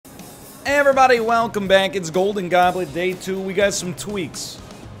Hey everybody, welcome back. It's Golden Goblet Day 2. We got some tweaks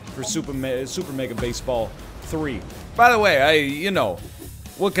for Super Mega Baseball 3. By the way, you know,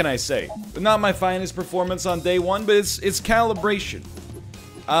 what can I say? Not my finest performance on day 1, but it's calibration.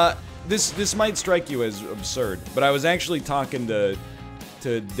 This might strike you as absurd, but I was actually talking to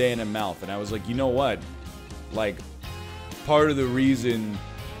Dan and MALF, and I was like, you know what? Like, part of the reason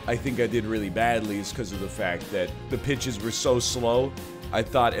I think I did really badly is because of the fact that the pitches were so slow. I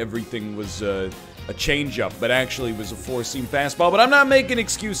thought everything was a changeup, but actually was a four-seam fastball. But I'm not making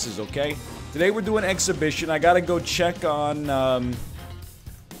excuses, okay? Today we're doing exhibition. I gotta go check on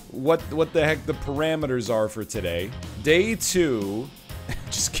what the heck the parameters are for today. Day 2.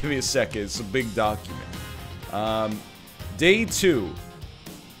 Just give me a second. It's a big document. Day 2.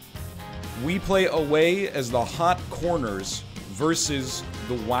 We play away as the Hot Corners versus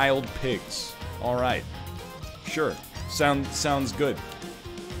the Wild Pigs. All right. Sure. Sounds good.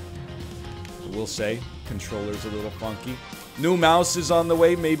 We'll say controller's a little funky. New mouse is on the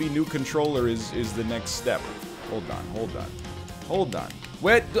way. Maybe new controller is the next step. Hold on.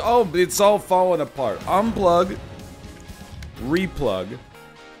 Wait. Oh, it's all falling apart. Unplug. Replug.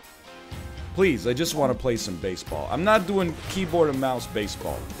 Please, I just want to play some baseball. I'm not doing keyboard and mouse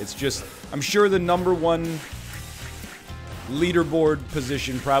baseball. It's just, I'm sure the #1 leaderboard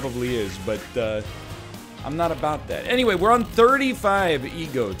position probably is, but I'm not about that. Anyway, we're on 35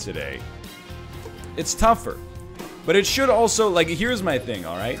 ego today. It's tougher, but it should also, like, here's my thing,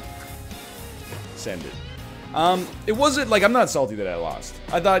 alright? Send it. It wasn't, like, I'm not salty that I lost.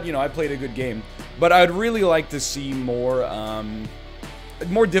 I thought, you know, I played a good game, but I'd really like to see more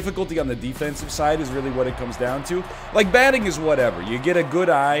difficulty on the defensive side is really what it comes down to. Like, batting is whatever. You get a good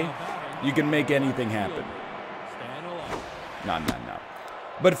eye, you can make anything happen. No.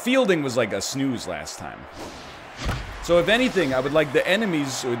 But fielding was like a snooze last time. So if anything, I would like the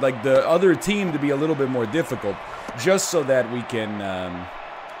enemies, or like the other team, to be a little bit more difficult, just so that we can,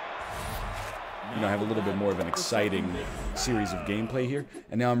 you know, have a little bit more of an exciting series of gameplay here.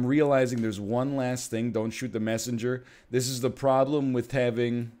 And now I'm realizing there's one last thing. Don't shoot the messenger. This is the problem with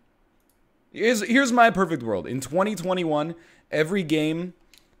having... Here's my perfect world. In 2021, every game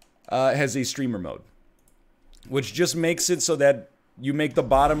has a streamer mode, which just makes it so that you make the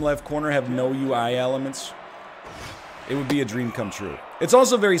bottom left corner have no UI elements. It would be a dream come true. It's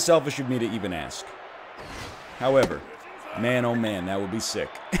also very selfish of me to even ask. However, man, oh man, that would be sick.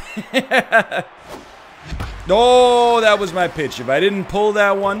 Oh, that was my pitch. If I didn't pull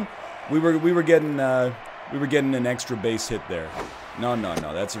that one, we were getting an extra base hit there. No,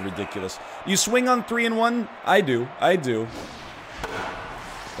 that's ridiculous. You swing on 3-1? I do. I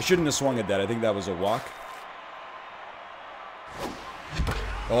shouldn't have swung at that. I think that was a walk.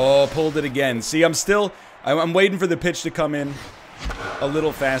 Oh, pulled it again. See, I'm waiting for the pitch to come in a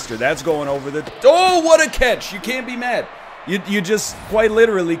little faster. That's going over the... Oh, what a catch! You can't be mad. You just quite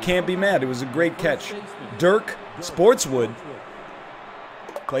literally can't be mad. It was a great catch. Dirk Sportswood.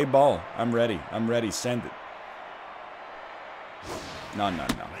 Play ball. I'm ready. Send it. No.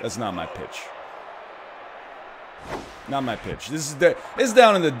 That's not my pitch. Not my pitch. This is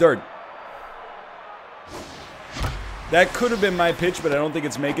down in the dirt. That could have been my pitch, but I don't think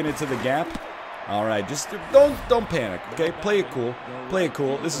it's making it to the gap. All right, just don't panic, okay? Play it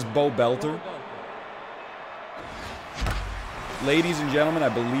cool. This is Bo Belter. Ladies and gentlemen, I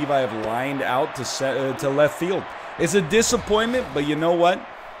believe I have lined out to left field. It's a disappointment, but you know what?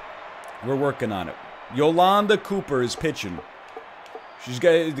 We're working on it. Yolanda Cooper is pitching. She's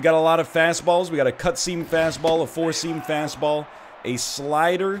got a lot of fastballs. We got a cut-seam fastball, a four-seam fastball, a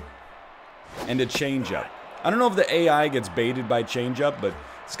slider, and a changeup. I don't know if the AI gets baited by changeup, but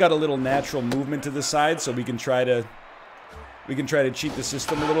it's got a little natural movement to the side, so we can try to cheat the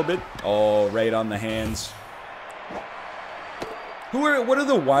system a little bit. Oh, right on the hands. What are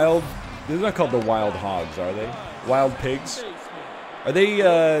the wild... They're not called the wild hogs, are they? Wild pigs? Are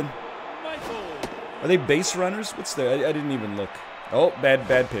they base runners? What's their... I didn't even look. Oh,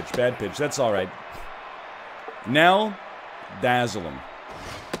 bad pitch. That's all right. Now, dazzle him.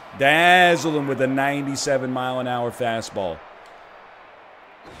 Dazzle him with a 97-mile-an-hour fastball.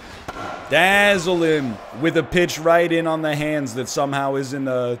 Dazzle him with a pitch right in on the hands that somehow isn't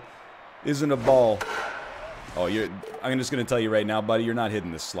a ball. Oh, I'm just going to tell you right now, buddy, you're not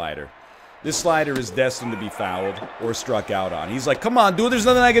hitting this slider. This slider is destined to be fouled or struck out on. He's like, come on, dude, there's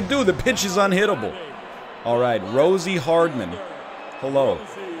nothing I can do. The pitch is unhittable. All right, Rosie Hardman. Hello.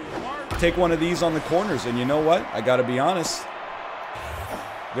 Take one of these on the corners, and you know what? I got to be honest.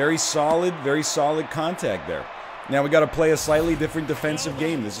 Very solid contact there. Now we got to play a slightly different defensive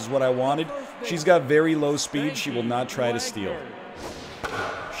game. This is what I wanted. She's got very low speed. She will not try to steal.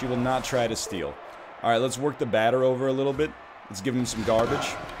 She will not try to steal. All right, let's work the batter over a little bit. Let's give him some garbage.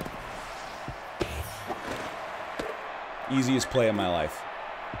 Easiest play of my life.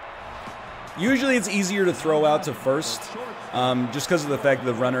 Usually it's easier to throw out to first, just because of the fact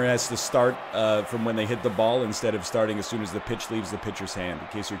that the runner has to start from when they hit the ball instead of starting as soon as the pitch leaves the pitcher's hand, in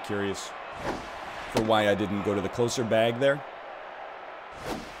case you're curious for why I didn't go to the closer bag there.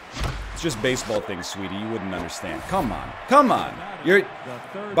 It's just baseball things, sweetie. You wouldn't understand. Come on. Come on. You're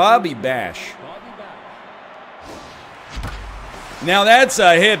Bobby Bash. Now that's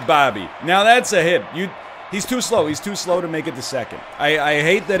a hit, Bobby. Now that's a hit. He's too slow. He's too slow to make it to second. I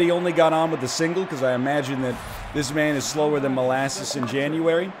hate that he only got on with the single, because I imagine that this man is slower than molasses in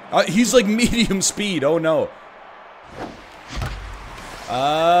January. He's like medium speed. Oh, no.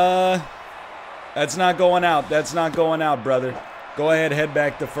 That's not going out. That's not going out, brother. Go ahead, head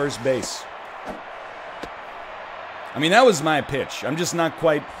back to first base. I mean, that was my pitch. I'm just not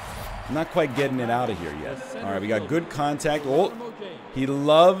quite getting it out of here yet. All right, we got good contact. Oh, he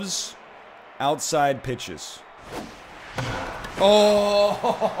loves outside pitches.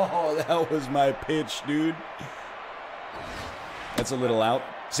 Oh, that was my pitch, dude. That's a little out.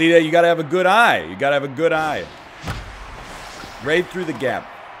 See, you got to have a good eye. You got to have a good eye. Right through the gap.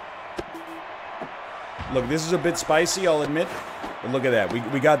 Look, this is a bit spicy, I'll admit. But look at that.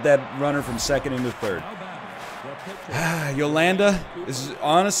 We got that runner from second into third. Yolanda, this is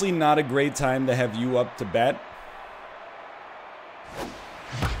honestly not a great time to have you up to bat.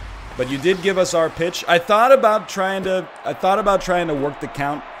 But you did give us our pitch. I thought about trying to work the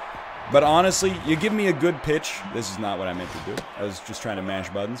count. But honestly, you give me a good pitch. This is not what I meant to do. I was just trying to mash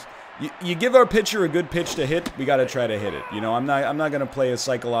buttons. You give our pitcher a good pitch to hit, we got to try to hit it. You know, I'm not going to play a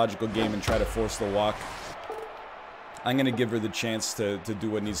psychological game and try to force the walk. I'm going to give her the chance to do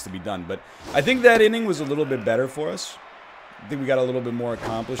what needs to be done. But I think that inning was a little bit better for us. I think we got a little bit more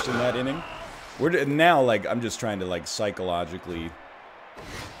accomplished in that inning. We're now, like, I'm just trying to, like, psychologically...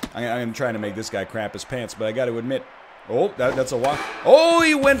 I'm trying to make this guy crap his pants, but I got to admit... Oh, that's a walk. Oh,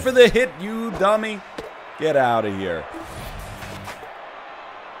 he went for the hit, you dummy. Get out of here.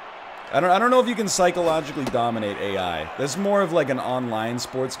 I don't know if you can psychologically dominate AI. That's more of like an online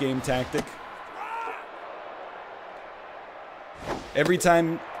sports game tactic. Every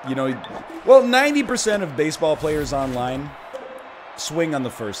time, you know, well, 90% of baseball players online swing on the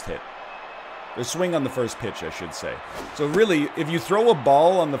first hit. Or swing on the first pitch, I should say. So really, if you throw a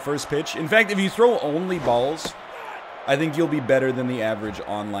ball on the first pitch, in fact, if you throw only balls, I think you'll be better than the average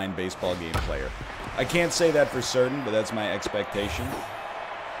online baseball game player. I can't say that for certain, but that's my expectation.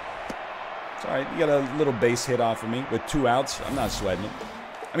 It's alright, you got a little base hit off of me with 2 outs. I'm not sweating it.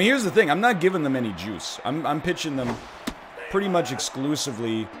 I mean, here's the thing. I'm not giving them any juice. I'm pitching them pretty much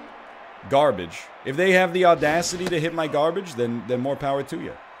exclusively garbage. If they have the audacity to hit my garbage, then more power to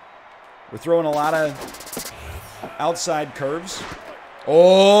you. We're throwing a lot of outside curves.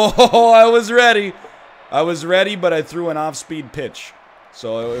 Oh, I was ready. I was ready, but I threw an off-speed pitch.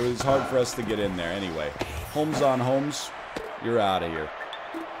 So it was hard for us to get in there. Anyway, Holmes on Holmes, you're out of here.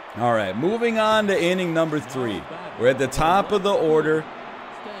 All right, moving on to inning number 3. We're at the top of the order.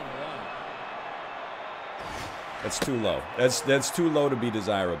 That's too low. That's too low to be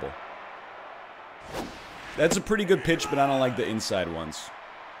desirable. That's a pretty good pitch, but I don't like the inside ones.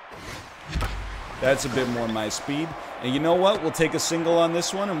 That's a bit more my speed. And you know what? We'll take a single on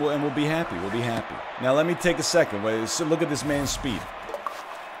this one, and we'll be happy. We'll be happy. Now let me take a second. Look at this man's speed.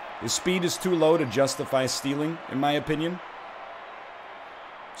 His speed is too low to justify stealing, in my opinion.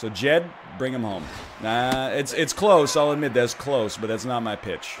 So Jed, bring him home. Nah, it's close. I'll admit that's close, but that's not my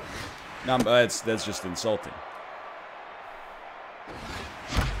pitch. No, that's just insulting.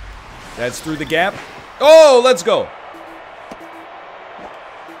 That's through the gap. Oh, let's go.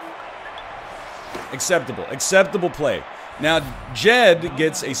 Acceptable. Acceptable play. Now, Jed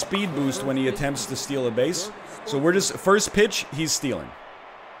gets a speed boost when he attempts to steal a base. So we're just, first pitch, he's stealing.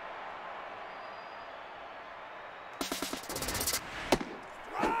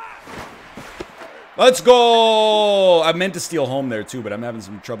 Let's go! I meant to steal home there too, but I'm having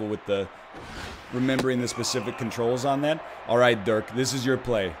some trouble with the remembering the specific controls on that. All right, Dirk, this is your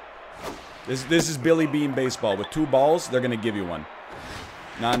play. This is Billy Bean baseball. With 2 balls, they're going to give you one.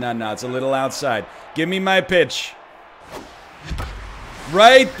 No, it's a little outside. Give me my pitch.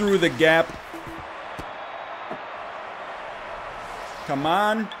 Right through the gap. Come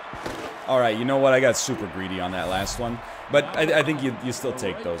on. All right, you know what? I got super greedy on that last one. But I think you still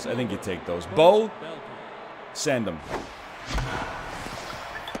take those. I think you take those. Bo, send them.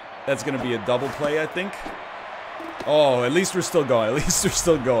 That's going to be a double play, I think. Oh, at least we're still going. At least we're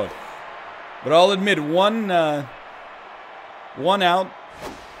still going. But I'll admit, one out.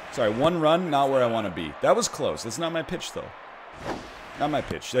 Sorry, 1 run, not where I want to be. That was close. That's not my pitch, though. Not my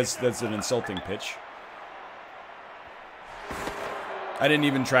pitch. That's an insulting pitch. I didn't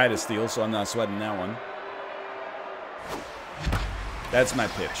even try to steal, so I'm not sweating that one. That's my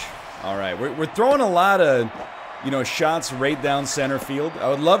pitch. All right, we're throwing a lot of, you know, shots right down center field. I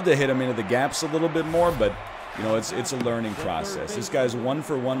would love to hit him into the gaps a little bit more, but, you know, it's a learning process. This guy's 1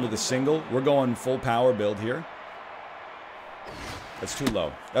 for 1 with a single. We're going full power build here. That's too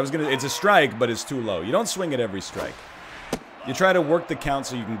low. It's a strike, but it's too low. You don't swing at every strike. You try to work the count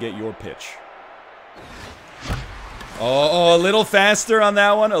so you can get your pitch. Oh, a little faster on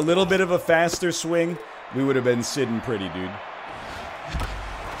that one. A little bit of a faster swing. We would have been sitting pretty, dude.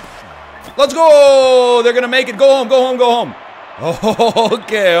 Let's go! They're going to make it. Go home, go home, go home. Oh,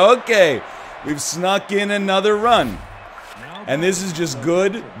 okay, okay. We've snuck in another run. And this is just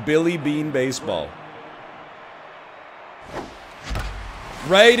good Billy Bean baseball.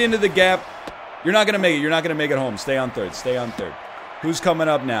 Right into the gap. You're not going to make it. You're not going to make it home. Stay on third. Stay on third. Who's coming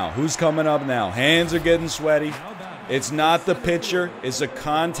up now? Who's coming up now? Hands are getting sweaty. It's not the pitcher. It's a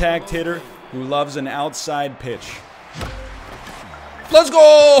contact hitter who loves an outside pitch. Let's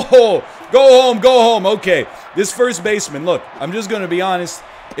go! Go home. Go home. Okay. This first baseman, look, I'm just going to be honest.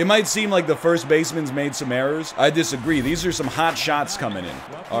 It might seem like the first baseman's made some errors. I disagree. These are some hot shots coming in.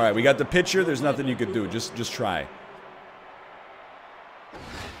 All right, we got the pitcher. There's nothing you could do. Just try.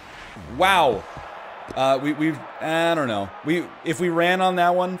 Wow. I don't know. If we ran on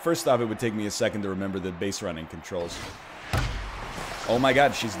that one, first off, it would take me a second to remember the base running controls. Oh my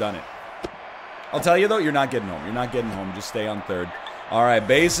God, she's done it. I'll tell you though, you're not getting home. You're not getting home. Just stay on third. All right,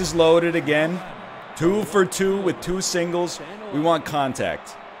 base is loaded again. 2 for 2 with 2 singles. We want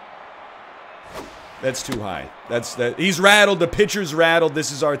contact. That's too high. He's rattled. The pitcher's rattled.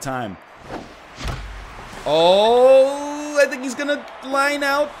 This is our time. Oh, I think he's gonna line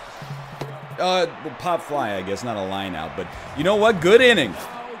out. Well, pop fly, I guess, not a line out, but you know what? Good inning.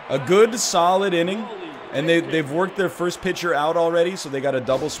 A good, solid inning. And they've worked their first pitcher out already, so they got a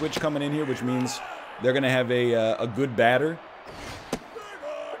double switch coming in here, which means they're going to have a good batter.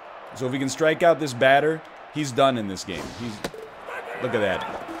 So if we can strike out this batter, he's done in this game. Look at that.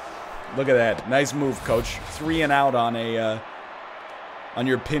 Look at that. Nice move, coach. 3 and out on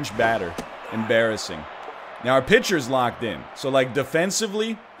your pinch batter. Embarrassing. Now, our pitcher's locked in. So, like,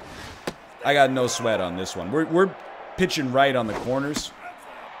 defensively, I got no sweat on this one. We're pitching right on the corners.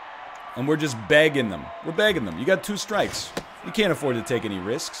 And we're just begging them. We're begging them. You got 2 strikes. You can't afford to take any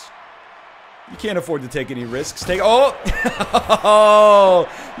risks. You can't afford to take any risks. Oh! Oh!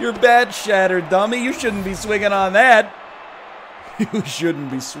 Your bat shattered, dummy. You shouldn't be swinging on that. You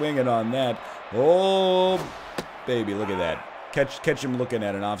shouldn't be swinging on that. Oh, baby, look at that. Catch him looking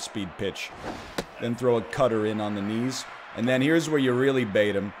at an off-speed pitch. Then throw a cutter in on the knees. And then here's where you really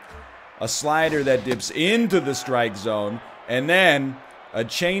bait him. A slider that dips into the strike zone, and then a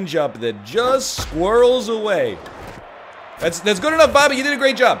changeup that just squirrels away. That's good enough, Bobby. You did a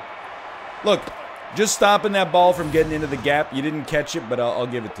great job. Look, just stopping that ball from getting into the gap. You didn't catch it, but I'll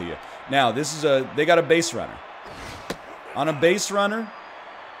give it to you. Now, they got a base runner. On a base runner,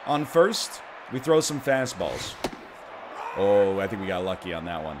 on first, we throw some fastballs. Oh, I think we got lucky on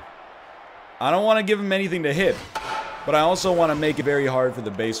that one. I don't want to give him anything to hit. But I also want to make it very hard for the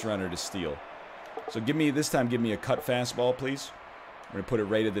base runner to steal. So this time give me a cut fastball, please. I'm going to put it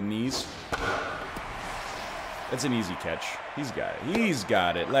right at the knees. That's an easy catch. He's got it. He's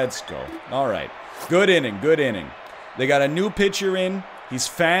got it. Let's go. All right. Good inning. Good inning. They got a new pitcher in. He's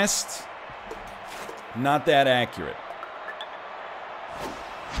fast. Not that accurate.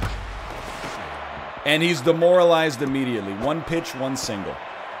 And he's demoralized immediately. 1 pitch, 1 single.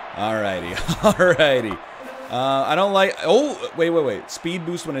 All righty. All righty. I don't like... Oh, wait. Speed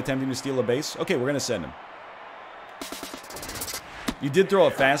boost when attempting to steal a base. Okay, we're going to send him. You did throw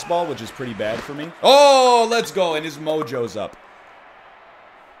a fastball, which is pretty bad for me. Oh, let's go. And his mojo's up.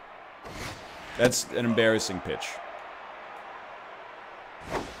 That's an embarrassing pitch.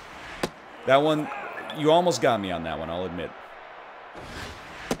 That one, you almost got me on that one, I'll admit.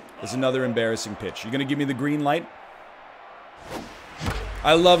 It's another embarrassing pitch. You going to give me the green light?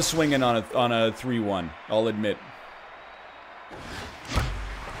 I love swinging on a 3-1, I'll admit.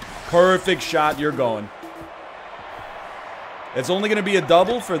 Perfect shot, you're going. It's only going to be a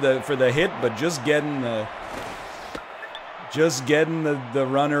double for the hit, but just getting the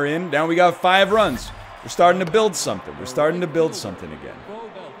runner in. Now we got 5 runs. We're starting to build something. We're starting to build something again.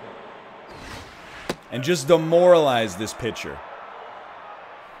 And just demoralize this pitcher.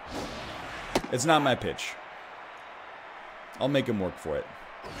 It's not my pitch. I'll make him work for it.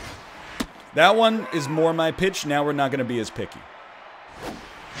 That one is more my pitch. Now we're not going to be as picky.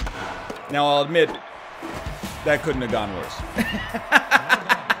 Now, I'll admit, that couldn't have gone worse.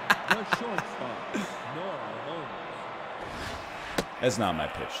 That's not my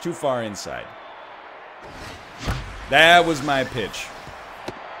pitch. Too far inside. That was my pitch.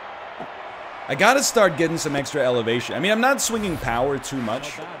 I gotta start getting some extra elevation. I mean, I'm not swinging power too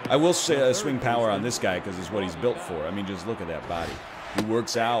much. I will say, swing power on this guy because it's what he's built for. I mean, just look at that body. He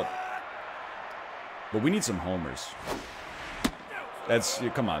works out. But we need some homers. That's,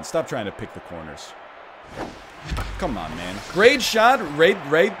 come on, stop trying to pick the corners. Come on, man. Great shot,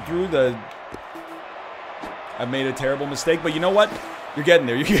 right through the... I've made a terrible mistake, but you know what? You're getting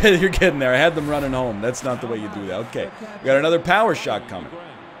there. You're getting there. I had them running home. That's not the way you do that. Okay, we got another power shot coming.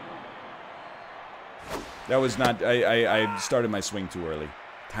 That was not... I started my swing too early.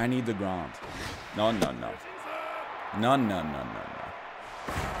 Tiny the ground. No. No.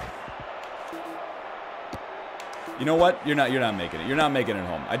 You know what? You're not making it. You're not making it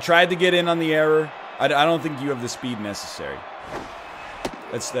home. I tried to get in on the error. I don't think you have the speed necessary.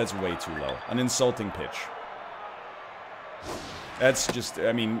 That's way too low. An insulting pitch. That's just,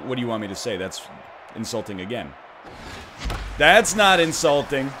 I mean, what do you want me to say? That's insulting again. That's not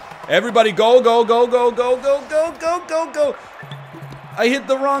insulting. Everybody go. I hit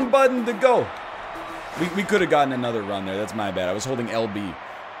the wrong button to go. We could have gotten another run there. That's my bad. I was holding LB.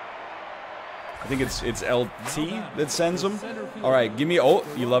 I think it's LT that sends them. All right, give me, oh,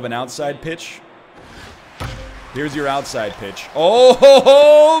 you love an outside pitch? Here's your outside pitch.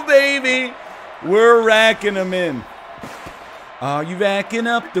 Oh, baby. We're racking them in. Are you racking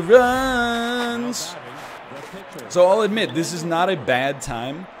up the runs? So I'll admit, this is not a bad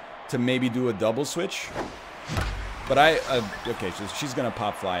time to maybe do a double switch. But okay, so she's gonna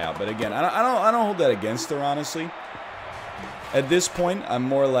pop fly out. But again, I don't hold that against her, honestly. At this point, I'm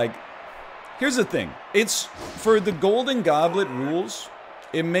more like, here's the thing. It's, for the Golden Goblet rules,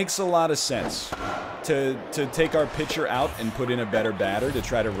 it makes a lot of sense to take our pitcher out and put in a better batter to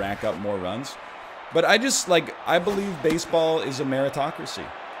try to rack up more runs. But I just, like, I believe baseball is a meritocracy.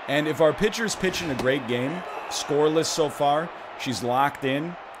 And if our pitcher's pitching a great game, scoreless so far, she's locked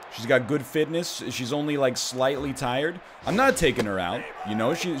in, she's got good fitness, she's only, like, slightly tired, I'm not taking her out, you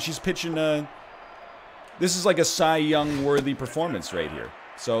know? She's pitching a... This is like a Cy Young-worthy performance right here.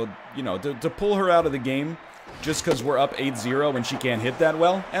 So, you know, to pull her out of the game just because we're up 8-0 and she can't hit that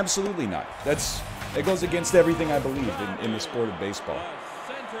well? Absolutely not. It goes against everything I believe in the sport of baseball.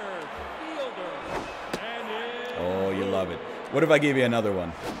 Oh, you love it. What if I gave you another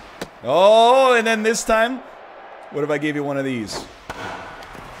one? Oh, and then this time, what if I gave you one of these?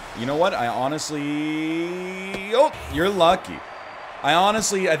 You know what? I honestly... Oh, you're lucky.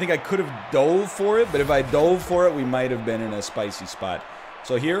 I think I could have dove for it, but if I dove for it, we might have been in a spicy spot.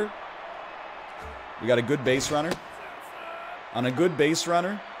 So here, we got a good base runner. On a good base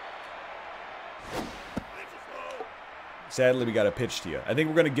runner, sadly, we got to pitch to you. I think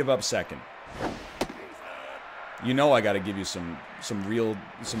we're going to give up second. You know I got to give you some real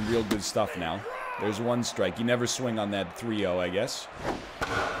good stuff now. There's one strike. You never swing on that 3-0, I guess.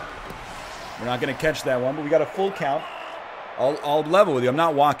 We're not going to catch that one, but we got a full count. I'll level with you. I'm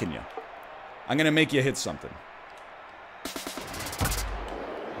not walking you. I'm going to make you hit something.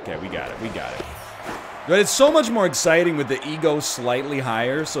 Okay, we got it. But it's so much more exciting with the ego slightly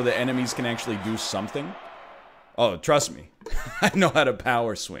higher so the enemies can actually do something. Oh, trust me. I know how to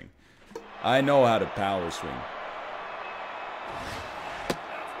power swing.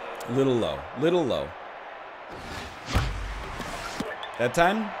 Little low. That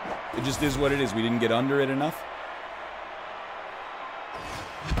time, it just is what it is. We didn't get under it enough.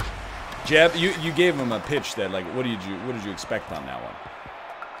 Jeb, you gave him a pitch that, like, what did you expect on that one?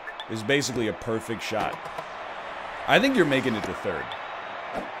 It was basically a perfect shot. I think you're making it to third.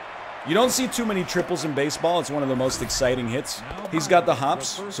 You don't see too many triples in baseball. It's one of the most exciting hits. He's got the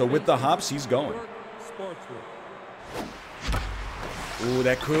hops, so with the hops, he's going. Ooh,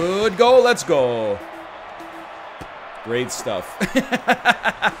 that could go. Let's go. Great stuff.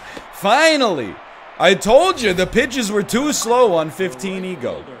 Finally! I told you the pitches were too slow on 15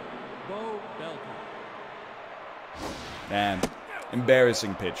 ego. Man,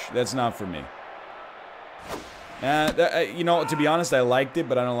 embarrassing pitch. That's not for me. You know, to be honest, I liked it,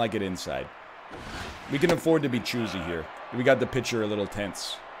 but I don't like it inside. We can afford to be choosy here. We got the pitcher a little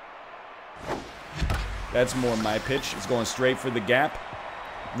tense. That's more my pitch. It's going straight for the gap.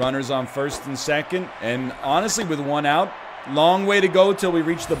 Runners on first and second. And honestly, with one out, long way to go till we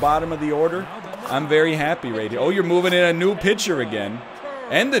reach the bottom of the order. I'm very happy right here. Oh, you're moving in a new pitcher again.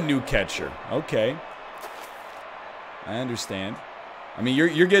 And the new catcher. Okay. I understand. I mean,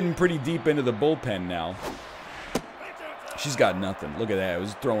 you're getting pretty deep into the bullpen now. She's got nothing. Look at that. It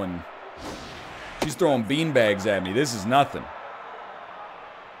was throwing She's throwing beanbags at me. This is nothing.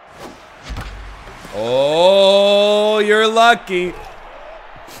 Oh, you're lucky.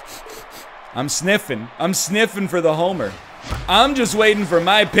 I'm sniffing. I'm sniffing for the homer. I'm just waiting for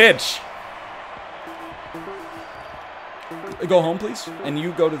my pitch. Go home, please. And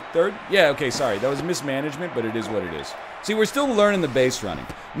you go to third? Yeah, okay, sorry. That was mismanagement, but it is what it is. See, we're still learning the base running.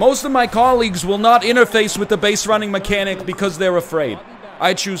 Most of my colleagues will not interface with the base running mechanic because they're afraid.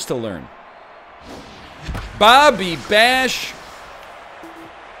 I choose to learn. Bobby Bash.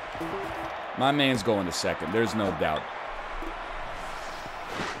 My man's going to second. There's no doubt.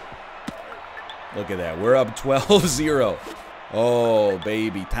 Look at that. We're up 12-0. Oh,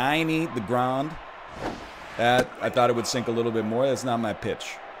 baby. Tiny, the ground. That, I thought it would sink a little bit more. That's not my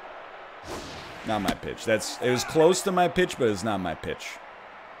pitch. Not my pitch. It was close to my pitch, but it's not my pitch.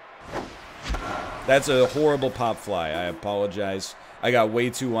 That's a horrible pop fly. I apologize. I got way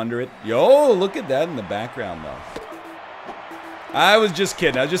too under it. Yo, look at that in the background, though. I was just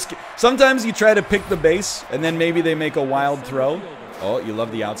kidding. Sometimes you try to pick the base, and then maybe they make a wild throw. Oh, you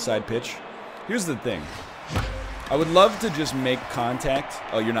love the outside pitch. Here's the thing. I would love to just make contact.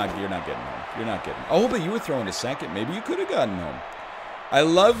 Oh, you're not getting home. You're not getting. Oh, but you were throwing to second. Maybe you could have gotten home. I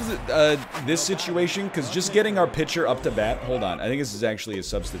love this situation because just getting our pitcher up to bat. Hold on. I think this is actually a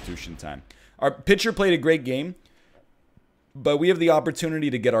substitution time. Our pitcher played a great game, but we have the opportunity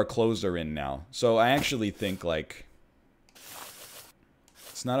to get our closer in now. So I actually think, like,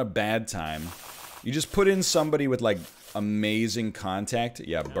 it's not a bad time. You just put in somebody with, like, amazing contact.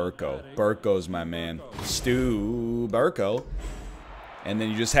 Yeah, Burko. Burko's my man. Stu Burko. And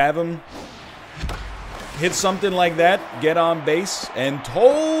then you just have him hit something like that, get on base, and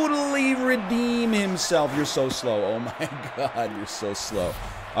totally redeem himself. You're so slow. Oh my God, you're so slow.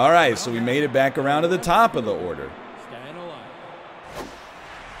 All right, so we made it back around to the top of the order.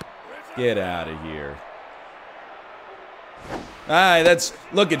 Get out of here. All right, that's,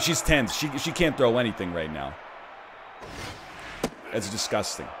 look at, she's 10th. She can't throw anything right now. That's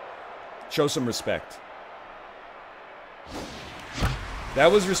disgusting. Show some respect. That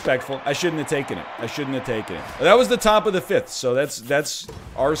was respectful. I shouldn't have taken it. I shouldn't have taken it. That was the top of the 5th, so that's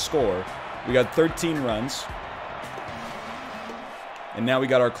our score. We got 13 runs. And now we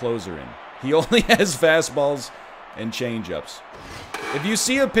got our closer in. He only has fastballs and changeups. If you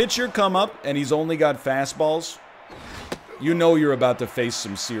see a pitcher come up and he's only got fastballs, you know you're about to face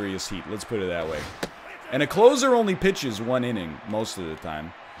some serious heat. Let's put it that way. And a closer only pitches 1 inning most of the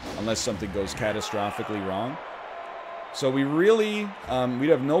time, unless something goes catastrophically wrong. So we really, we'd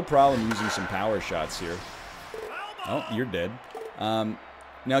have no problem using some power shots here. Oh, you're dead.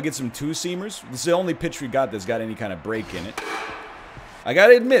 Now get some two-seamers. This is the only pitch we got that's got any kind of break in it. I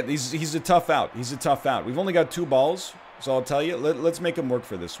gotta admit, he's a tough out. He's a tough out. We've only got 2 balls, so I'll tell you, let's make him work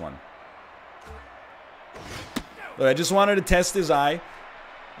for this one. Look, I just wanted to test his eye.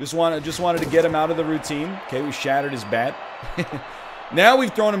 Just wanted to get him out of the routine. Okay, we shattered his bat. Now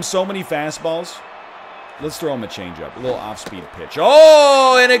we've thrown him so many fastballs. Let's throw him a changeup, a little off-speed pitch.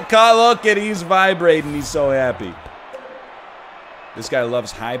 Oh, and it caught. Look at, he's vibrating. He's so happy. This guy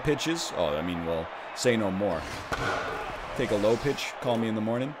loves high pitches. Oh, I mean, well, say no more. Take a low pitch. Call me in the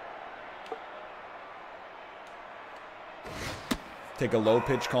morning. Take a low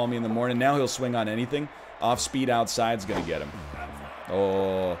pitch. Call me in the morning. Now he'll swing on anything. Off-speed outside's gonna get him.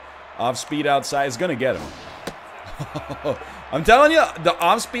 Oh, off-speed outside is gonna get him. I'm telling you, the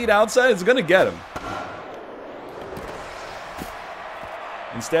off-speed outside is gonna get him.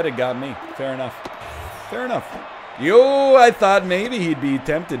 Instead, it got me. Fair enough. Fair enough. Yo, I thought maybe he'd be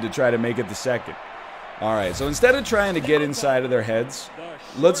tempted to try to make it to second. All right, so instead of trying to get inside of their heads,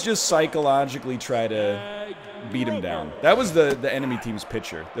 let's just psychologically try to beat him down. That was the enemy team's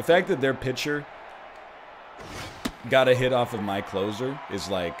pitcher. The fact that their pitcher got a hit off of my closer is,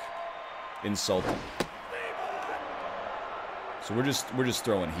 like, insulting. So we're just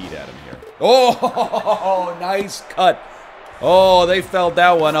throwing heat at him here. Oh, nice cut. Oh, they felt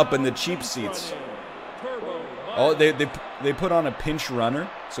that one up in the cheap seats. Oh, they put on a pinch runner.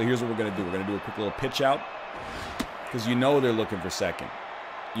 So here's what we're going to do. We're going to do a quick little pitch out. Because you know they're looking for second.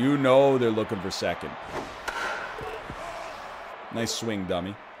 You know they're looking for second. Nice swing,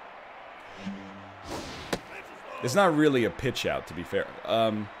 dummy. It's not really a pitch out, to be fair.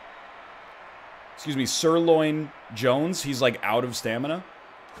 Excuse me, Sirloin Jones. He's, like, out of stamina.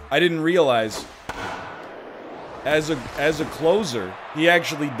 I didn't realize... As a closer, he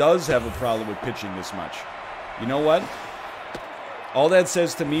actually does have a problem with pitching this much. You know what? All that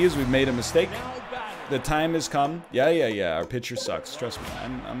says to me is we've made a mistake. The time has come. Yeah. Our pitcher sucks. Trust me.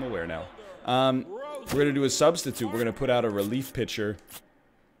 I'm aware now. We're going to do a substitute. We're going to put out a relief pitcher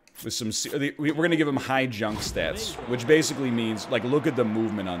with some... We're going to give him high junk stats, which basically means, like, look at the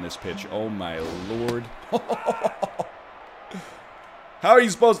movement on this pitch. Oh, my Lord. How are you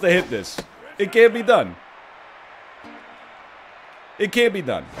supposed to hit this? It can't be done. It can't be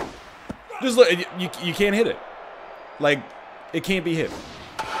done. Just look, you can't hit it. Like, it can't be hit.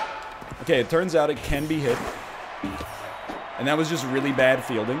 Okay, it turns out it can be hit. And that was just really bad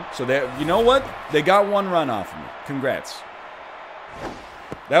fielding. So, you know what? They got one run off of me. Congrats.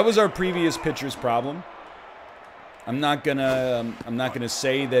 That was our previous pitcher's problem. I'm not gonna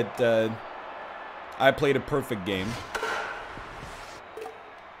say that I played a perfect game.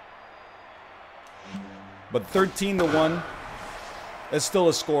 But 13-1, that's still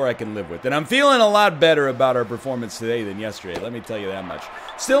a score I can live with. And I'm feeling a lot better about our performance today than yesterday, let me tell you that much.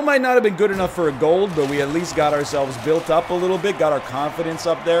 Still might not have been good enough for a gold, but we at least got ourselves built up a little bit, got our confidence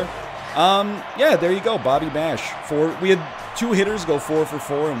up there. Yeah, there you go, Bobby Bash. We had 2 hitters go 4 for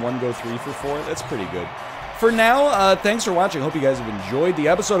 4 and 1 go 3 for 4. That's pretty good. For now, thanks for watching. Hope you guys have enjoyed the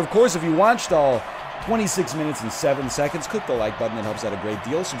episode. Of course, if you watched all 26 minutes and 7 seconds, click the like button. That helps out a great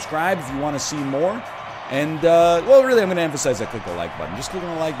deal. Subscribe if you want to see more. And, well, really, I'm going to emphasize that click the like button. Just clicking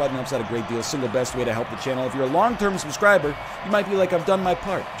the like button helps out a great deal. Single best way to help the channel. If you're a long-term subscriber, you might be like, I've done my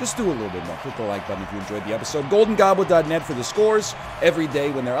part. Just do a little bit more. Click the like button if you enjoyed the episode. GoldenGoblet.net for the scores every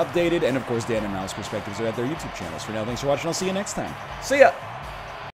day when they're updated. And, of course, Dan and MALF's perspectives are at their YouTube channels. For now, thanks for watching. I'll see you next time. See ya!